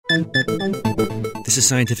This is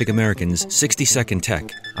Scientific American's 60-Second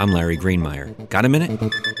Tech. I'm Larry Greenemeier. Got a minute?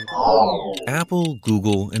 Apple,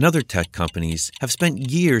 Google, and other tech companies have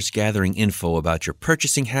spent years gathering info about your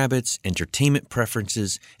purchasing habits, entertainment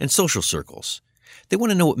preferences, and social circles. They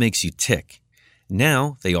want to know what makes you tick.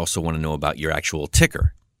 Now, they also want to know about your actual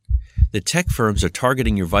ticker. The tech firms are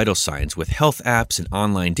targeting your vital signs with health apps and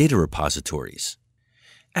online data repositories.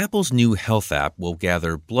 Apple's new health app will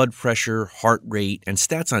gather blood pressure, heart rate, and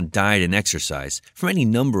stats on diet and exercise from any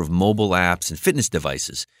number of mobile apps and fitness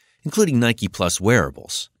devices, including Nike Plus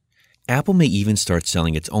wearables. Apple may even start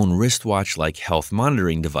selling its own wristwatch-like health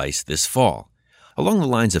monitoring device this fall, along the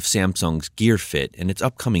lines of Samsung's Gear Fit and its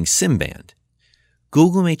upcoming SIM band.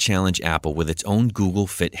 Google may challenge Apple with its own Google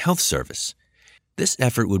Fit health service. This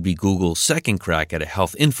effort would be Google's second crack at a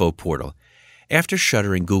health info portal, after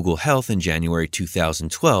shuttering Google Health in January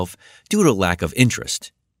 2012 due to lack of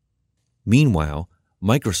interest. Meanwhile,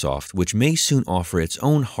 Microsoft, which may soon offer its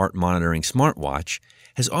own heart monitoring smartwatch,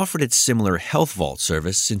 has offered its similar Health Vault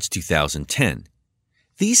service since 2010.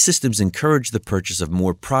 These systems encourage the purchase of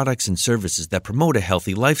more products and services that promote a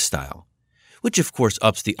healthy lifestyle, which of course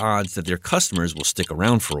ups the odds that their customers will stick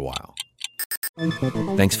around for a while.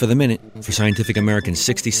 Thanks for the minute. For Scientific American's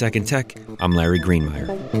 60-Second Tech, I'm Larry Greenemeier.